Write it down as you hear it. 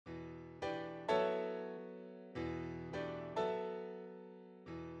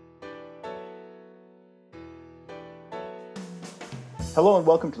Hello and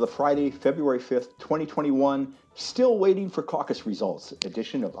welcome to the Friday, February 5th, 2021, still waiting for caucus results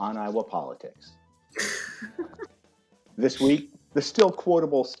edition of On Iowa Politics. This week, the still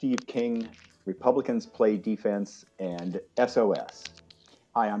quotable Steve King, Republicans Play Defense, and SOS.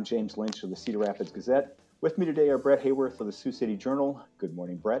 Hi, I'm James Lynch of the Cedar Rapids Gazette. With me today are Brett Hayworth of the Sioux City Journal. Good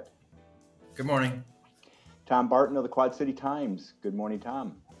morning, Brett. Good morning. Tom Barton of the Quad City Times. Good morning,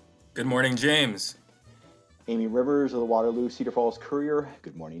 Tom. Good morning, James. Amy Rivers of the Waterloo Cedar Falls Courier.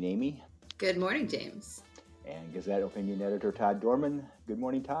 Good morning, Amy. Good morning, James. And Gazette opinion editor Todd Dorman. Good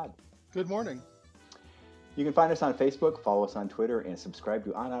morning, Todd. Good morning. You can find us on Facebook, follow us on Twitter, and subscribe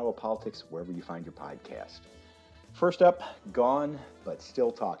to On Iowa Politics wherever you find your podcast. First up, gone but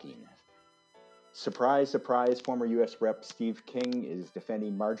still talking. Surprise, surprise, former U.S. Rep. Steve King is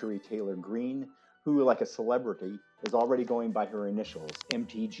defending Marjorie Taylor Greene, who, like a celebrity, is already going by her initials,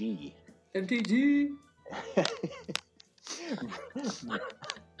 MTG. MTG.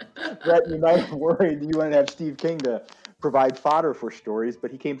 Brett, you might have worried you wouldn't have Steve King to provide fodder for stories,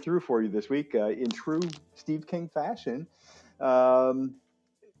 but he came through for you this week in true Steve King fashion.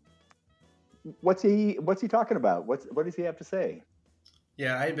 What's he talking about? What does he have to say?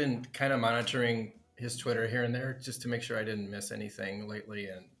 Yeah, I've been kind of monitoring his Twitter here and there just to make sure I didn't miss anything lately.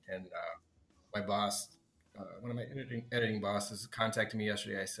 And my boss, one of my editing bosses, contacted me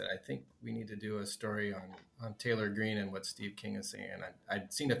yesterday. I said, I think we need to do a story on Taylor Greene and what Steve King is saying. And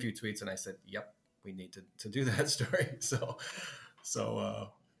I'd seen a few tweets and I said, yep, we need to do that story. So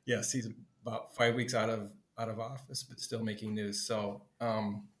yes, he's about 5 weeks out of office, but still making news. So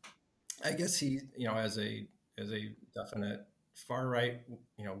I guess he, as a definite far right,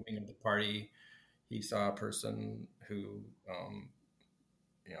 wing of the party, he saw a person who,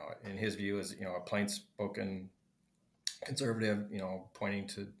 in his view is, a plain spoken conservative, pointing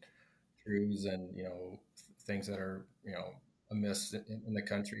to truths and, things that are, amiss in the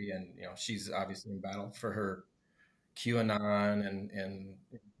country. And, she's obviously in battle for her QAnon and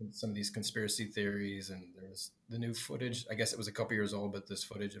some of these conspiracy theories. And there's the new footage, I guess it was a couple years old, but this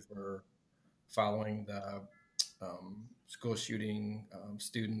footage of her following the school shooting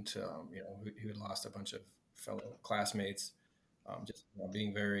student, who had lost a bunch of fellow classmates, just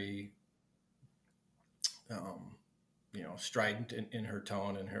being very, strident in her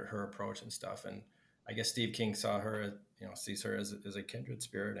tone and her approach and stuff. And I guess Steve King saw her, sees her as a kindred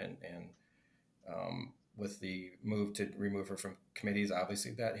spirit, and with the move to remove her from committees,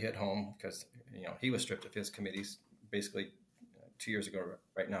 obviously that hit home because, he was stripped of his committees basically 2 years ago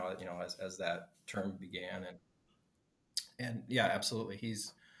right now, as that term began. And yeah, absolutely.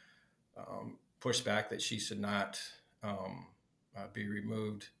 He's pushed back that she should not be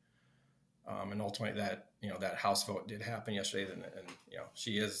removed. And ultimately that House vote did happen yesterday, and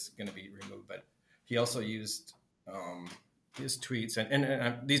she is going to be removed. But he also used his tweets,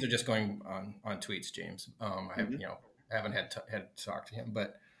 and these are just going on tweets, James. I haven't had to talk to him,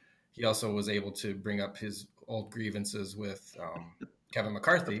 but he also was able to bring up his old grievances with Kevin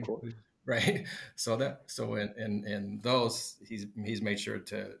McCarthy, right? So in those, he's made sure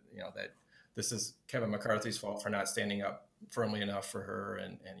to that this is Kevin McCarthy's fault for not standing up firmly enough for her,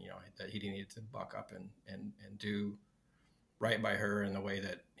 and that he needed to buck up and do right by her in the way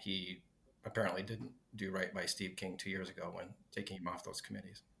that he apparently didn't do right by Steve King 2 years ago when taking him off those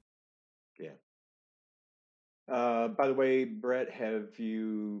committees. Yeah. By the way, Brett, have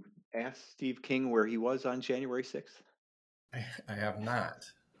you asked Steve King where he was on January 6th? I have not.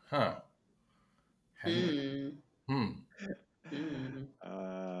 Huh.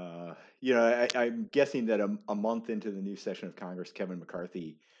 I'm guessing that a month into the new session of Congress, Kevin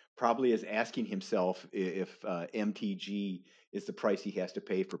McCarthy probably is asking himself if MTG is the price he has to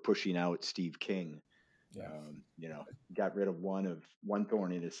pay for pushing out Steve King. Yeah. Got rid of one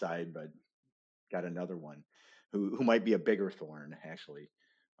thorn in his side, but got another one who might be a bigger thorn, actually.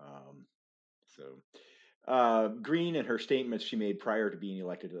 Greene and her statements she made prior to being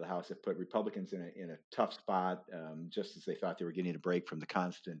elected to the House have put Republicans in a tough spot, just as they thought they were getting a break from the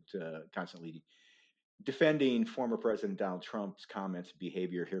constantly defending former President Donald Trump's comments and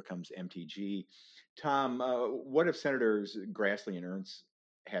behavior. Here comes MTG. Tom, what have Senators Grassley and Ernst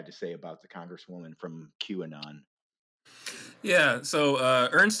had to say about the Congresswoman from QAnon? Yeah, so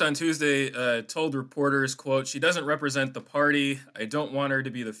Ernst on Tuesday told reporters, quote, "She doesn't represent the party. I don't want her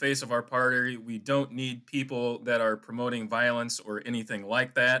to be the face of our party. We don't need people that are promoting violence or anything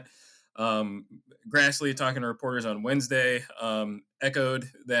like that." Grassley, talking to reporters on Wednesday, echoed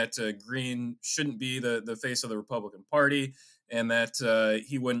that Greene shouldn't be the face of the Republican Party, and that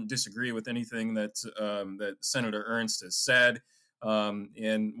he wouldn't disagree with anything that Senator Ernst has said.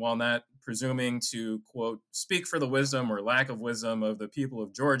 And while not presuming to, quote, speak for the wisdom or lack of wisdom of the people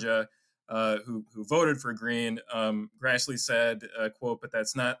of Georgia who voted for Green. Grassley said, quote, but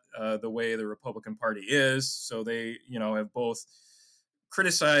that's not the way the Republican Party is. So they, have both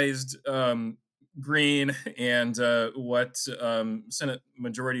criticized Green and what Senate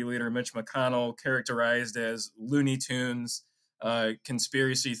Majority Leader Mitch McConnell characterized as Looney Tunes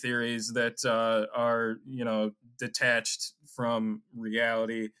conspiracy theories that are, detached from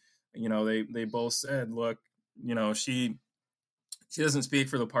reality. They both said, look, she doesn't speak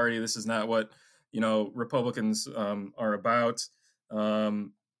for the party. This is not what Republicans are about.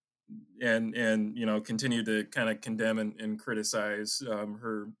 And continue to kind of condemn and criticize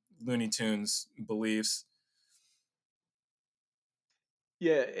her Looney Tunes beliefs.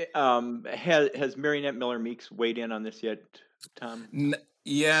 Yeah. Has Mariannette Miller Meeks weighed in on this yet, Tom?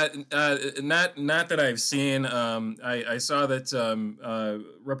 Not that I've seen. I saw that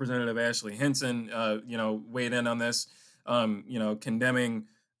Representative Ashley Hinson, weighed in on this, condemning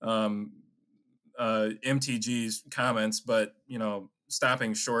MTG's comments, but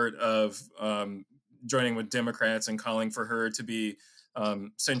stopping short of joining with Democrats and calling for her to be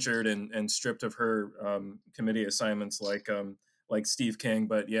censured and stripped of her committee assignments, like Steve King.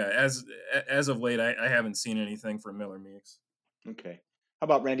 But yeah, as of late, I haven't seen anything from Miller Meeks. Okay. How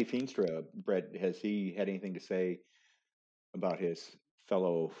about Randy Feenstra? Brett, has he had anything to say about his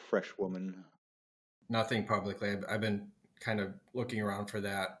fellow freshwoman? Nothing publicly. I've been kind of looking around for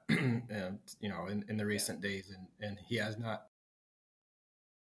that, and in the recent days, and he has not.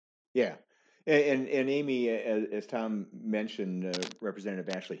 Yeah, and Amy, as Tom mentioned, Representative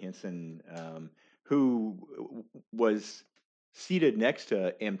Ashley Hinson, who was seated next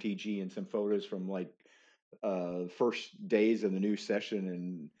to MTG in some photos from first days of the new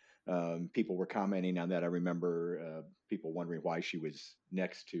session, and people were commenting on that. I remember people wondering why she was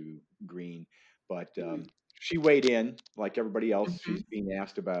next to Green, but she weighed in like everybody else. Mm-hmm. She's being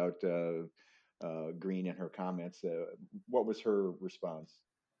asked about Green and her comments. What was her response?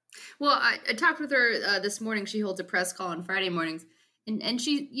 Well, I talked with her this morning. She holds a press call on Friday mornings. And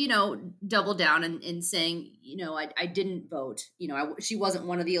she, doubled down in saying, I didn't vote. She wasn't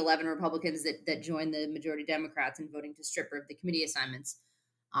one of the 11 Republicans that joined the majority Democrats in voting to strip her of the committee assignments.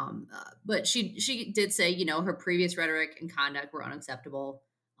 But she did say, her previous rhetoric and conduct were unacceptable.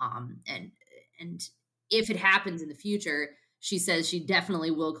 And if it happens in the future, she says she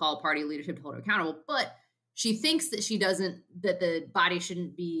definitely will call party leadership to hold her accountable. But she thinks that that the body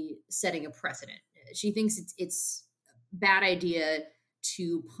shouldn't be setting a precedent. She thinks it's a bad idea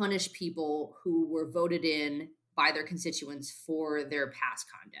to punish people who were voted in by their constituents for their past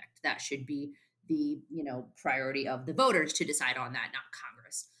conduct. That should be the priority of the voters to decide on that, not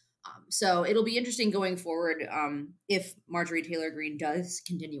Congress. So it'll be interesting going forward if Marjorie Taylor Greene does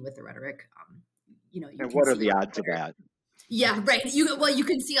continue with the rhetoric. And what are the odds of that? Yeah, right. You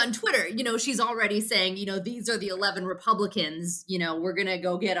can see on Twitter, she's already saying, these are the 11 Republicans, we're going to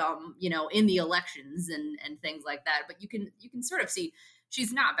go get them, in the elections and things like that. But you can sort of see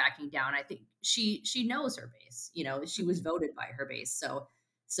she's not backing down. I think she knows her base, she was voted by her base.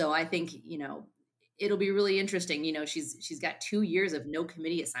 So I think, it'll be really interesting. She's got 2 years of no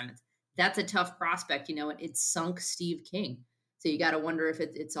committee assignments. That's a tough prospect. It sunk Steve King. So you got to wonder if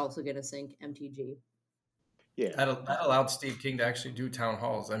it's also going to sink MTG. Yeah, That allowed Steve King to actually do town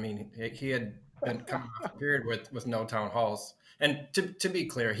halls. I mean, he had been coming off a period with no town halls. And to be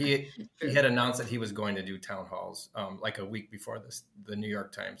clear, he had announced that he was going to do town halls like a week before the New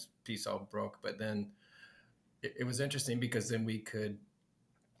York Times piece all broke. But then it was interesting because then we could,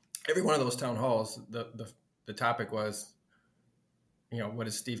 every one of those town halls, the topic was, what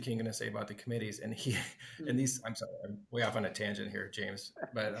is Steve King going to say about the committees? And I'm sorry, I'm way off on a tangent here, James.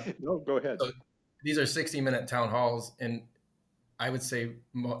 But no, go ahead. So, these are 60-minute town halls, and I would say,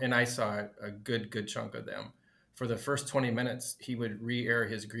 and I saw a good chunk of them. For the first 20 minutes, he would re-air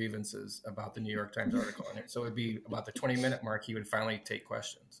his grievances about the New York Times article. And so it would be about the 20-minute mark, he would finally take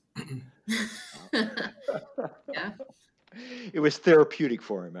questions. Yeah. It was therapeutic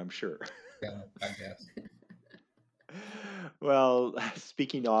for him, I'm sure. Yeah, I guess. Well,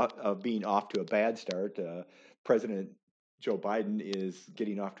 speaking of being off to a bad start, President Joe Biden is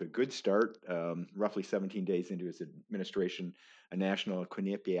getting off to a good start. Roughly 17 days into his administration, a national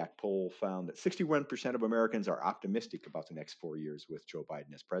Quinnipiac poll found that 61% of Americans are optimistic about the next 4 years with Joe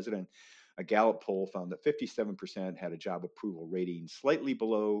Biden as president. A Gallup poll found that 57% had a job approval rating slightly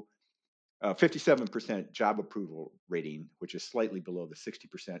below 57% job approval rating, which is slightly below the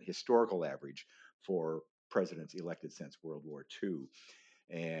 60% historical average for presidents elected since World War II.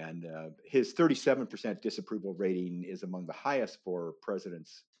 And his 37% disapproval rating is among the highest for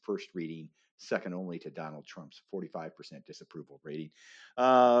presidents first reading, second only to Donald Trump's 45% disapproval rating.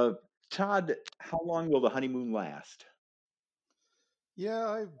 Todd, how long will the honeymoon last?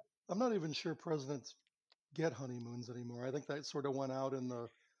 Yeah, I'm not even sure presidents get honeymoons anymore. I think that sort of went out in the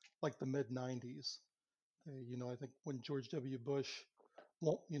mid '90s. I think when George W. Bush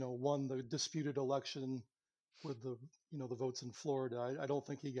won the disputed election with the votes in Florida, I don't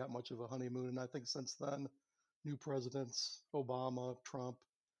think he got much of a honeymoon. And I think since then, new presidents, Obama, Trump,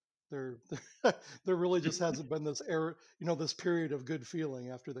 there there really just hasn't been this era, this period of good feeling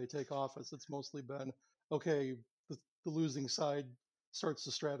after they take office. It's mostly been, okay, the losing side starts to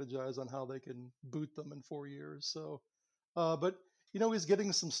strategize on how they can boot them in 4 years. So, but he's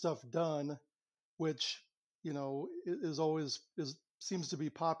getting some stuff done, which is always seems to be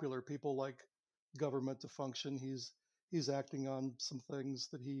popular. People like government to function. He's acting on some things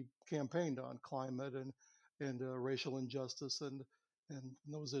that he campaigned on, climate and racial injustice and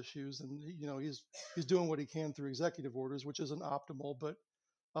those issues. And he's doing what he can through executive orders, which isn't optimal. But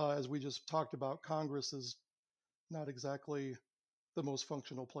as we just talked about, Congress is not exactly the most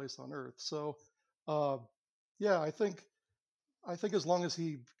functional place on earth. So yeah, I think as long as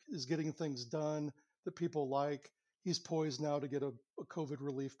he is getting things done that people like, he's poised now to get a COVID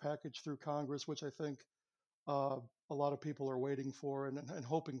relief package through Congress, which I think a lot of people are waiting for and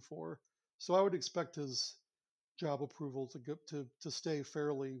hoping for. So I would expect his job approval to stay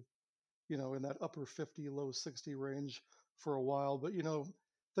fairly, in that upper 50, low 60 range for a while. But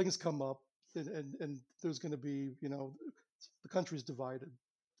things come up, and there's going to be, the country's divided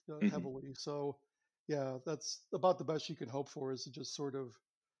heavily. So yeah, that's about the best you can hope for, is to just sort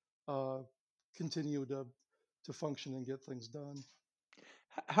of continue to function and get things done.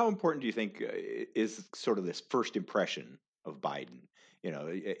 How important do you think is sort of this first impression of Biden?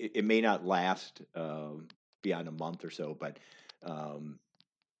 It may not last beyond a month or so, but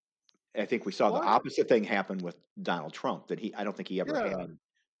I think we saw the opposite thing happen with Donald Trump. That I don't think he ever had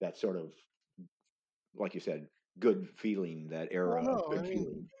that sort of, like you said, good feeling. That era of good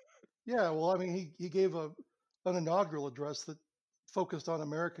feeling. Yeah, well, I mean, he gave an inaugural address that focused on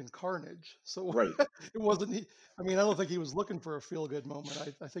American carnage. So right. It wasn't. I don't think he was looking for a feel-good moment.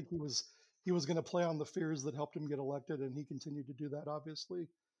 I think he was going to play on the fears that helped him get elected, and he continued to do that, obviously,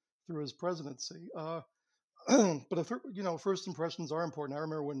 through his presidency. But first impressions are important. I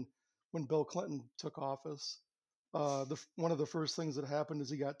remember when Bill Clinton took office, one of the first things that happened is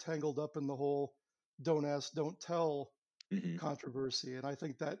he got tangled up in the whole "don't ask, don't tell" controversy, and I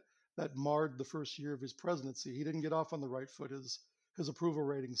think that marred the first year of his presidency. He didn't get off on the right foot. His approval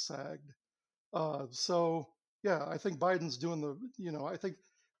rating sagged. So yeah, I think Biden's doing I think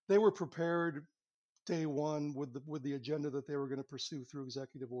they were prepared day one with the agenda that they were going to pursue through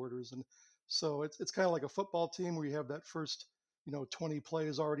executive orders. And so it's kind of like a football team where you have that first 20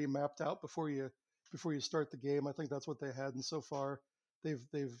 plays already mapped out before you start the game. I think that's what they had, and so far they've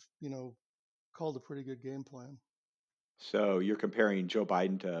called a pretty good game plan. So you're comparing Joe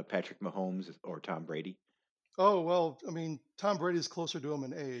Biden to Patrick Mahomes or Tom Brady? Oh, well, I mean, Tom Brady's closer to him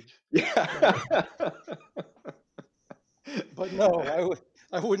in age. Yeah. But no,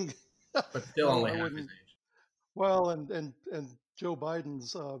 I wouldn't. But still only half his age. Well, and Joe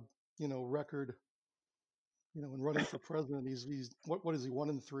Biden's record, in running for president, he's what is he,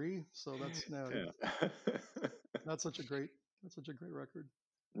 1-3? So that's that's such a great record.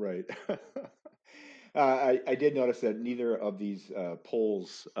 Right. I did notice that neither of these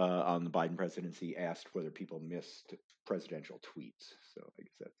polls on the Biden presidency asked whether people missed presidential tweets. So I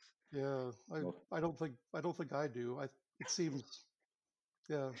guess that's. Yeah, I don't think I do. It seems.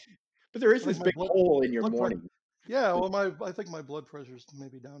 Yeah. But there is this big hole in your morning. Yeah, well, I think my blood pressure's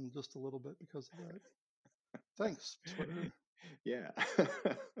maybe down just a little bit because of that. Thanks, Twitter. Yeah.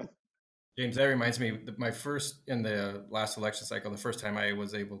 James, that reminds me, my first, in the last election cycle, the first time I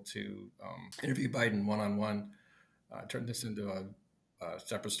was able to interview Biden one-on-one, turned this into a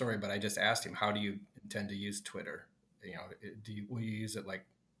separate story, but I just asked him, how do you intend to use Twitter? Will you use it like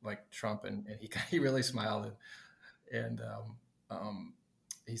Trump? And he really smiled. And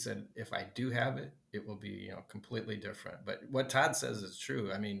he said, if I do have it, it will be completely different. But what Todd says is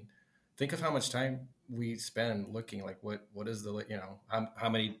true. I mean, think of how much time we spend looking, like what is the how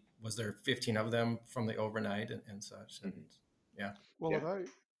many was there, 15 of them from the overnight and such. And yeah. Well, and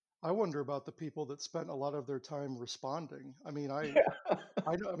I wonder about the people that spent a lot of their time responding. I mean, I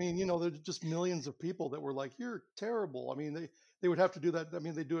mean, there's just millions of people that were like, "You're terrible." I mean, they would have to do that. I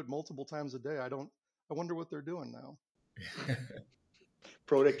mean, they do it multiple times a day. I wonder what they're doing now.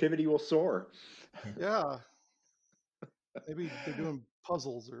 Productivity will soar. Yeah. Maybe they're doing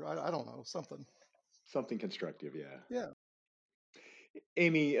puzzles or I don't know, something. Something constructive, yeah. Yeah.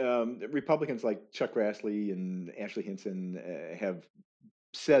 Amy, Republicans like Chuck Grassley and Ashley Hinson have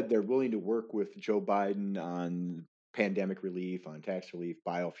said they're willing to work with Joe Biden on pandemic relief, on tax relief,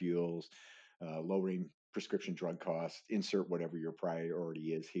 biofuels, lowering prescription drug costs, insert whatever your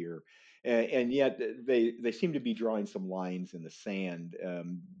priority is here. And yet they seem to be drawing some lines in the sand.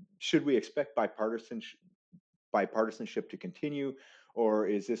 Should we expect bipartisanship to continue, or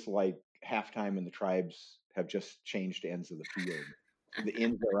is this like halftime and the tribes have just changed ends of the field? The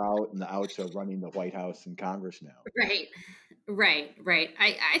ins are out and the outs are running the White House and Congress now. Right. Right.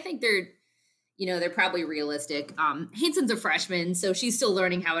 I think they're probably realistic. Hanson's a freshman, so she's still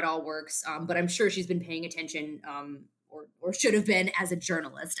learning how it all works. But I'm sure she's been paying attention, or should have been as a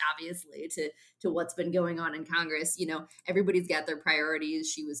journalist, obviously, to what's been going on in Congress. Everybody's got their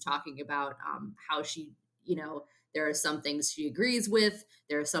priorities. She was talking about how she, there are some things she agrees with.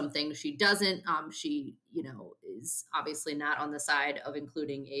 There are some things she doesn't. She, is obviously not on the side of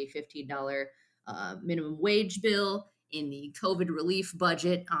including a $15 minimum wage bill in the COVID relief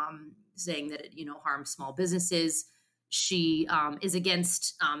budget, saying that it, harms small businesses. She is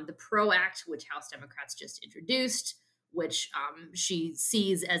against the PRO Act, which House Democrats just introduced, which she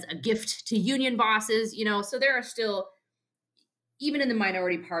sees as a gift to union bosses. So there are still, even in the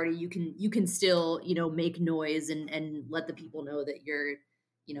minority party, you can still make noise and let the people know that you're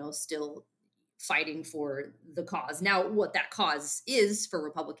still fighting for the cause. Now, what that cause is for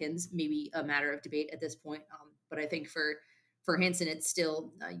Republicans, maybe a matter of debate at this point. But I think for Hanson, it's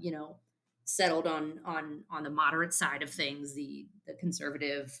still settled on the moderate side of things. The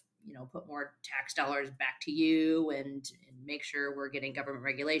conservative, put more tax dollars back to you and make sure we're getting government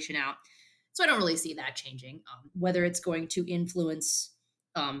regulation out. So I don't really see that changing. Whether it's going to influence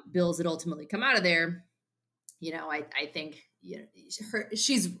bills that ultimately come out of there, I think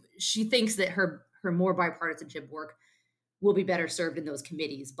she thinks that her more bipartisanship work will be better served in those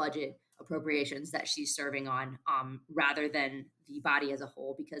committees, budget, appropriations that she's serving on, rather than the body as a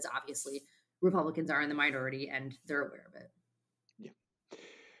whole, because obviously Republicans are in the minority and they're aware of it. Yeah.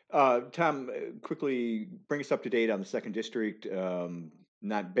 Tom, quickly bring us up to date on the second district.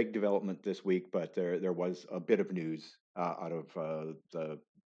 Not big development this week, but there was a bit of news out of the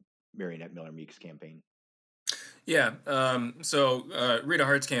Marionette Miller Meeks campaign. Yeah. So Rita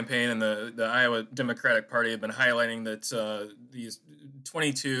Hart's campaign and the Iowa Democratic Party have been highlighting that these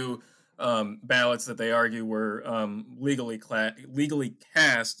 22 ballots that they argue were legally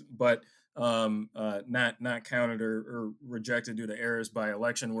cast, but not counted or rejected due to errors by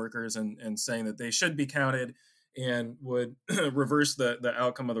election workers, and saying that they should be counted and would reverse the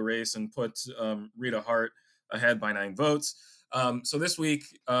outcome of the race and put Rita Hart ahead by 9 votes. So this week,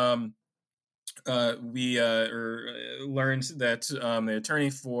 we learned that the attorney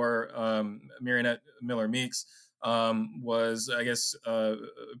for Marionette Miller Meeks was, I guess,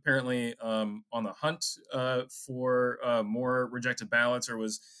 apparently on the hunt for more rejected ballots, or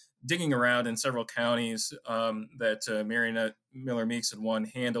was digging around in several counties that Marionette Miller Meeks had won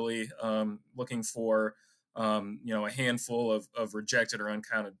handily, looking for a handful of rejected or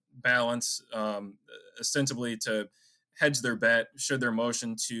uncounted ballots, ostensibly to hedge their bet should their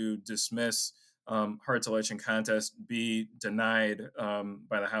motion to dismiss Hart's election contest be denied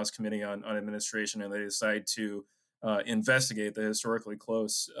by the House Committee on Administration, and they decide to investigate the historically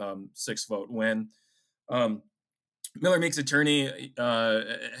close 6-vote win. Miller Meeks' attorney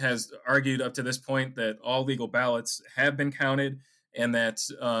has argued up to this point that all legal ballots have been counted, and that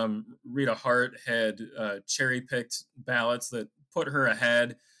Rita Hart had cherry-picked ballots that put her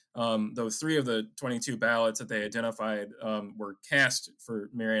ahead, though 3 of the 22 ballots that they identified were cast for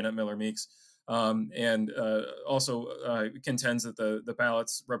Marionette Miller Meeks, and also contends that the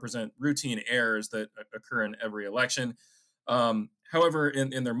ballots represent routine errors that occur in every election. However,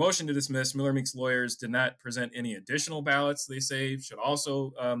 in their motion to dismiss, Miller Meeks' lawyers did not present any additional ballots they say should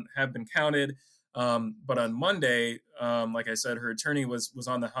also have been counted. But on Monday, like I said, her attorney was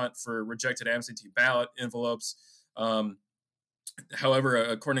on the hunt for rejected absentee ballot envelopes. However,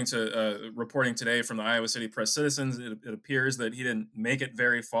 according to reporting today from the Iowa City Press Citizens, it appears that he didn't make it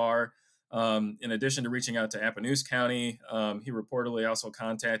very far. In addition to reaching out to Appanoose County, he reportedly also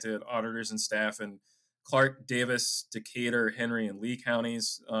contacted auditors and staff in Clark, Davis, Decatur, Henry, and Lee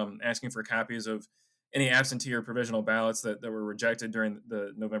counties, asking for copies of any absentee or provisional ballots that were rejected during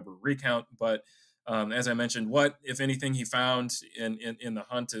the November recount. But as I mentioned, what, if anything, he found in the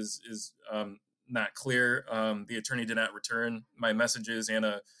hunt is not clear. The attorney did not return my messages, and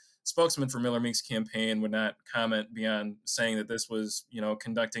a spokesman for Miller Meeks' campaign would not comment beyond saying that this was,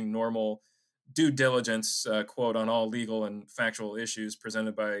 conducting normal due diligence, quote, on all legal and factual issues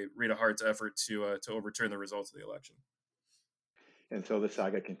presented by Rita Hart's effort to overturn the results of the election. And so the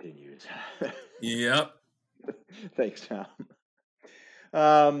saga continues. Yep. Thanks, Tom.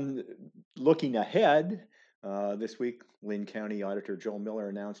 Looking ahead, this week, Lynn County Auditor Joel Miller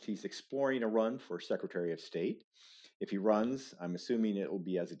announced he's exploring a run for Secretary of State. If he runs, I'm assuming it will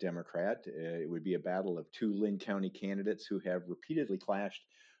be as a Democrat. It would be a battle of two Lynn County candidates who have repeatedly clashed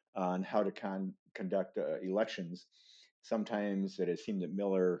on how to conduct elections. Sometimes it has seemed that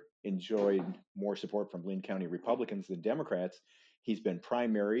Miller enjoyed more support from Lynn County Republicans than Democrats. He's been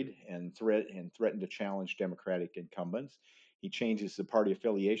primaried and threatened to challenge Democratic incumbents. He changes the party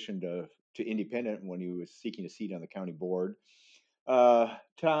affiliation to independent when he was seeking a seat on the county board.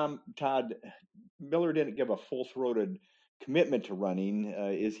 Todd, Miller didn't give a full-throated commitment to running.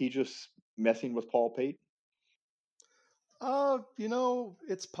 Is he just messing with Paul Pate?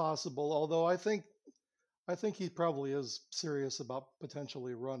 It's possible. Although I think he probably is serious about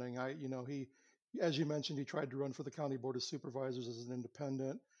potentially running. He, as you mentioned, he tried to run for the county board of supervisors as an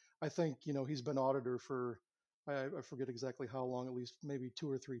independent. I think he's been auditor for I forget exactly how long, at least maybe 2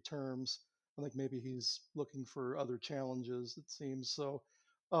 or 3 terms. I think maybe he's looking for other challenges. It seems so.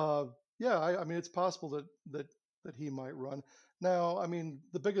 Yeah, I mean, it's possible that he might run. Now, I mean,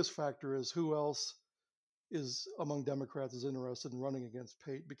 the biggest factor is who else is among Democrats is interested in running against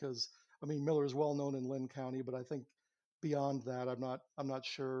Pate, because I mean Miller is well known in Lynn County, but I think beyond that, I'm not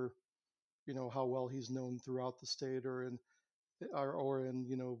sure, how well he's known throughout the state or in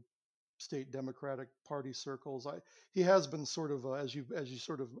state Democratic Party circles. He has been sort of as you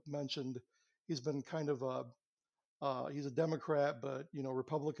sort of mentioned, he's been kind of he's a Democrat, but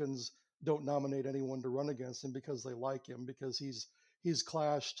Republicans don't nominate anyone to run against him because they like him, because he's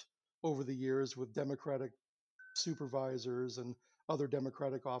clashed over the years with Democratic supervisors and other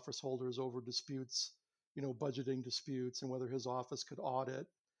Democratic office holders over disputes, budgeting disputes and whether his office could audit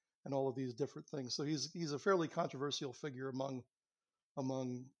and all of these different things. So he's a fairly controversial figure among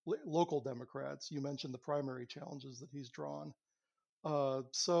local Democrats. You mentioned the primary challenges that he's drawn.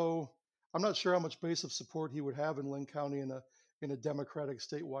 So I'm not sure how much base of support he would have in Lynn County in a Democratic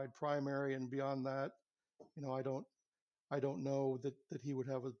statewide primary, and beyond that, I don't know that he would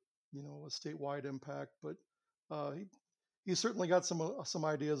have a statewide impact, but he certainly got some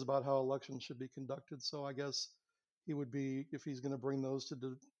ideas about how elections should be conducted. So I guess he would be, if he's going to bring those to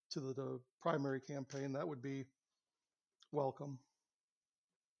the primary campaign, that would be welcome.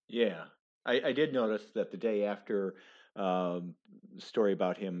 Yeah, I did notice that the day after the story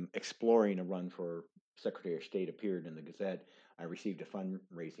about him exploring a run for Secretary of State appeared in the Gazette, I received a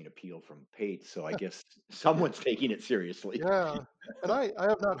fundraising appeal from Pate. So I guess someone's taking it seriously. Yeah, and I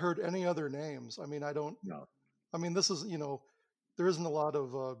have not heard any other names. I mean, No. I mean, this is, there isn't a lot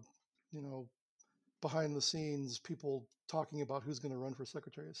of, behind the scenes people talking about who's going to run for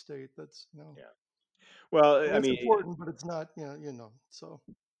Secretary of State. That's, Yeah. Well, I it's mean, important, but it's not, so.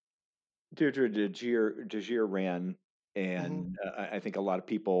 Deirdre DeGier ran, Mhm. and I think a lot of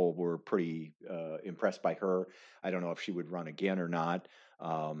people were pretty impressed by her. I don't know if she would run again or not.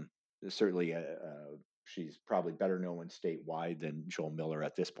 Certainly, she's probably better known statewide than Joel Miller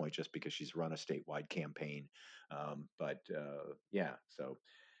at this point, just because she's run a statewide campaign. But yeah, so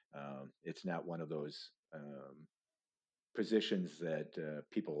it's not one of those positions that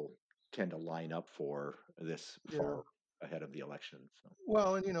people tend to line up for this Yeah. far ahead of the election. So.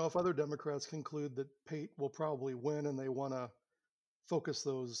 Well, and if other Democrats conclude that Pate will probably win and they want to focus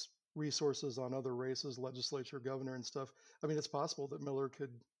those resources on other races, legislature, governor, and stuff, I mean, it's possible that Miller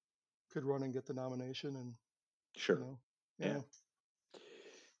could run and get the nomination. And Sure. Yeah.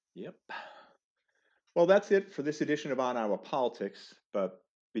 Yep. Well, that's it for this edition of On Iowa Politics. But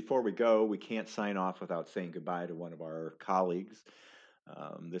before we go, we can't sign off without saying goodbye to one of our colleagues.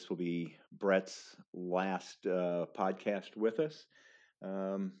 This will be Brett's last podcast with us.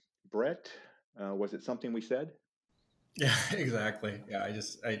 Brett, was it something we said? Yeah, exactly. Yeah,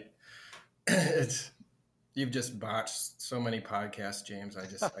 you've just botched so many podcasts, James. I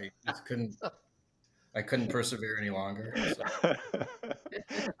just couldn't persevere any longer. So.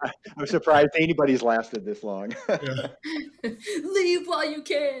 I'm surprised anybody's lasted this long. Yeah. Leave while you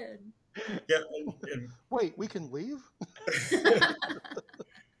can. Yeah. Wait, we can leave?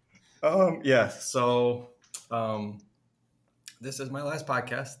 Yeah. So this is my last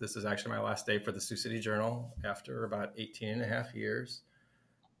podcast. This is actually my last day for the Sioux City Journal after about 18 and a half years.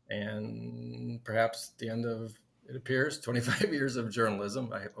 And perhaps the end of, it appears, 25 years of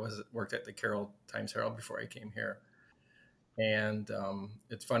journalism. I worked at the Carroll Times-Herald before I came here. And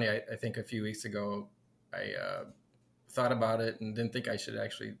it's funny, I think a few weeks ago, I thought about it and didn't think I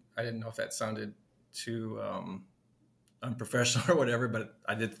didn't know if that sounded too unprofessional or whatever, but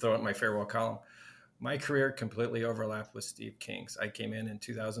I did throw out my farewell column. my career completely overlapped with Steve King's. I came in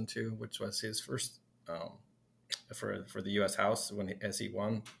 2002, which was his first for the U.S. House as he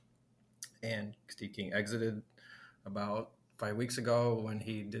won, and Steve King exited about 5 weeks ago when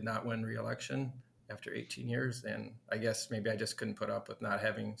he did not win re-election after 18 years. And I guess maybe I just couldn't put up with not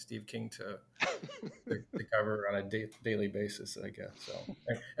having Steve King to cover on a daily basis, I guess. So,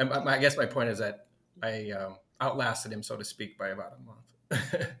 and I guess my point is that I outlasted him, so to speak, by about a month.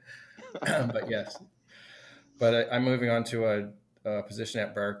 But yes, I'm moving on to a position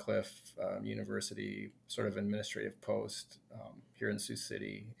at Briarcliff University, sort of administrative post here in Sioux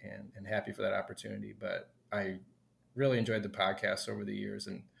City, and happy for that opportunity. But I really enjoyed the podcast over the years,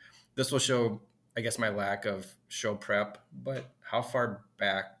 and this will show, I guess, my lack of show prep. But how far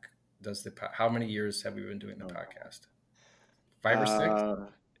back how many years have we been doing the podcast? 5 or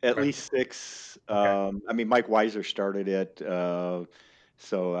 6? At least 6. Okay. I mean, Mike Weiser started it,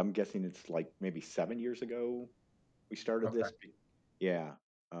 so I'm guessing it's like maybe 7 years ago we started this. Yeah.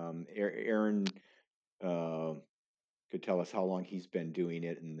 Aaron could tell us how long he's been doing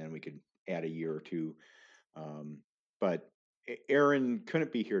it, and then we could add a year or two. But Aaron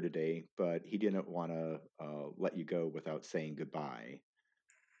couldn't be here today, but he didn't want to let you go without saying goodbye.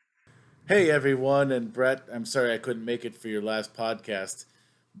 Hey everyone, and Brett, I'm sorry I couldn't make it for your last podcast,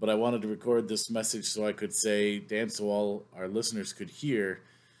 but I wanted to record this message so I could say, and so all our listeners could hear,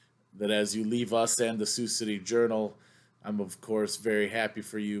 that as you leave us and the Sioux City Journal, I'm of course very happy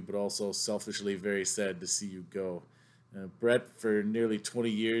for you, but also selfishly very sad to see you go. Brett, for nearly 20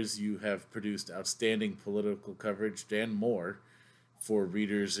 years, you have produced outstanding political coverage and more for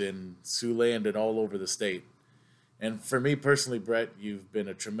readers in Siouxland and all over the state. And for me personally, Brett, you've been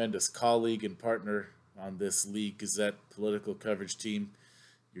a tremendous colleague and partner on this League Gazette political coverage team.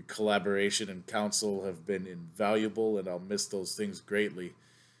 Your collaboration and counsel have been invaluable, and I'll miss those things greatly.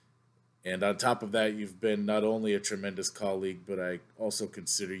 And on top of that, you've been not only a tremendous colleague, but I also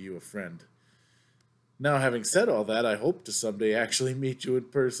consider you a friend. Now, having said all that, I hope to someday actually meet you in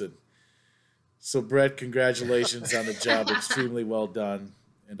person. So, Brett, congratulations on the job. Extremely well done,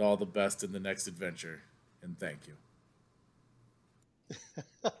 and all the best in the next adventure. And thank you.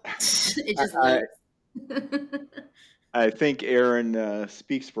 It just I think Aaron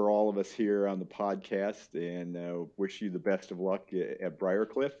speaks for all of us here on the podcast, and wish you the best of luck at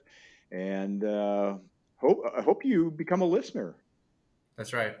Briarcliff, and I hope you become a listener.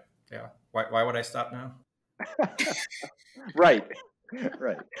 That's right. Yeah. Why would I stop now? Right.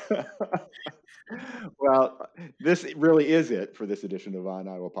 Well, this really is it for this edition of On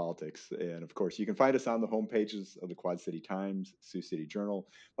Iowa Politics. And of course, you can find us on the homepages of the Quad City Times, Sioux City Journal,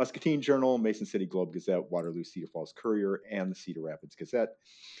 Muscatine Journal, Mason City Globe Gazette, Waterloo Cedar Falls Courier, and the Cedar Rapids Gazette.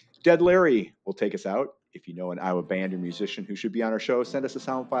 Dead Larry will take us out. If you know an Iowa band or musician who should be on our show, send us a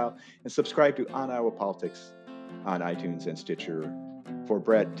sound file and subscribe to On Iowa Politics on iTunes and Stitcher. For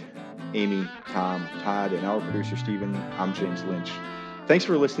Brett, Amy, Tom, Todd, and our producer, Stephen, I'm James Lynch. Thanks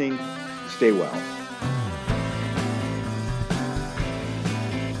for listening. Stay well.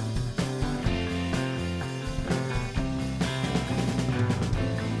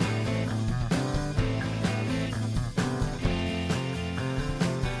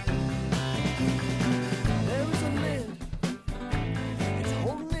 There's a lid. It's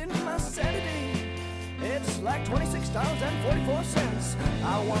holding in my sanity. It's like $26.44.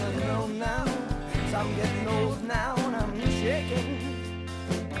 I want to know now, 'cause I'm getting old now and I'm shaking.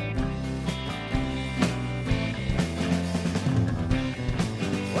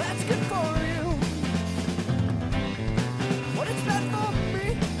 Well, that's good for you. What it's bad for me.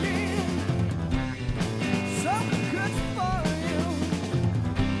 So good for you.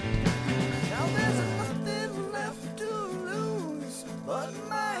 Now there's nothing left to lose but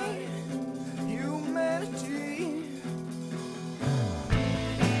my humanity.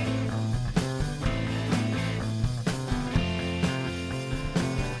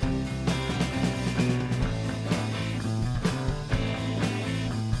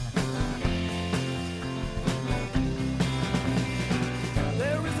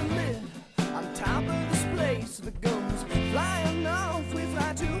 There is a lid on top of this place. The guns flying off. We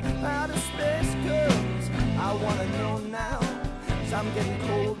fly to outer space. 'Cause I wanna know now. 'Cause I'm getting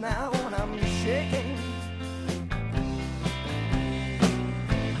cold now and I'm shaking.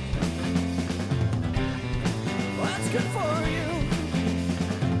 Well, that's good for you.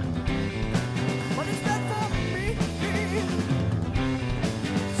 But it's bad for me.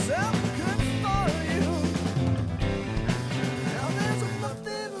 So good for you. Now there's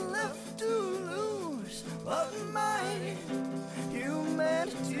nothing left to lose but my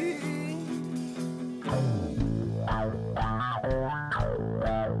humanity.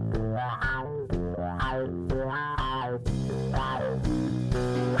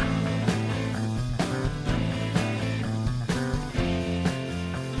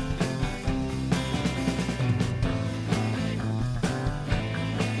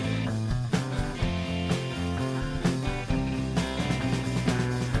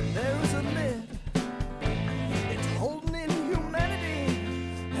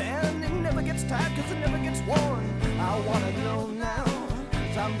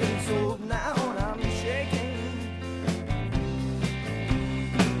 I'm getting sold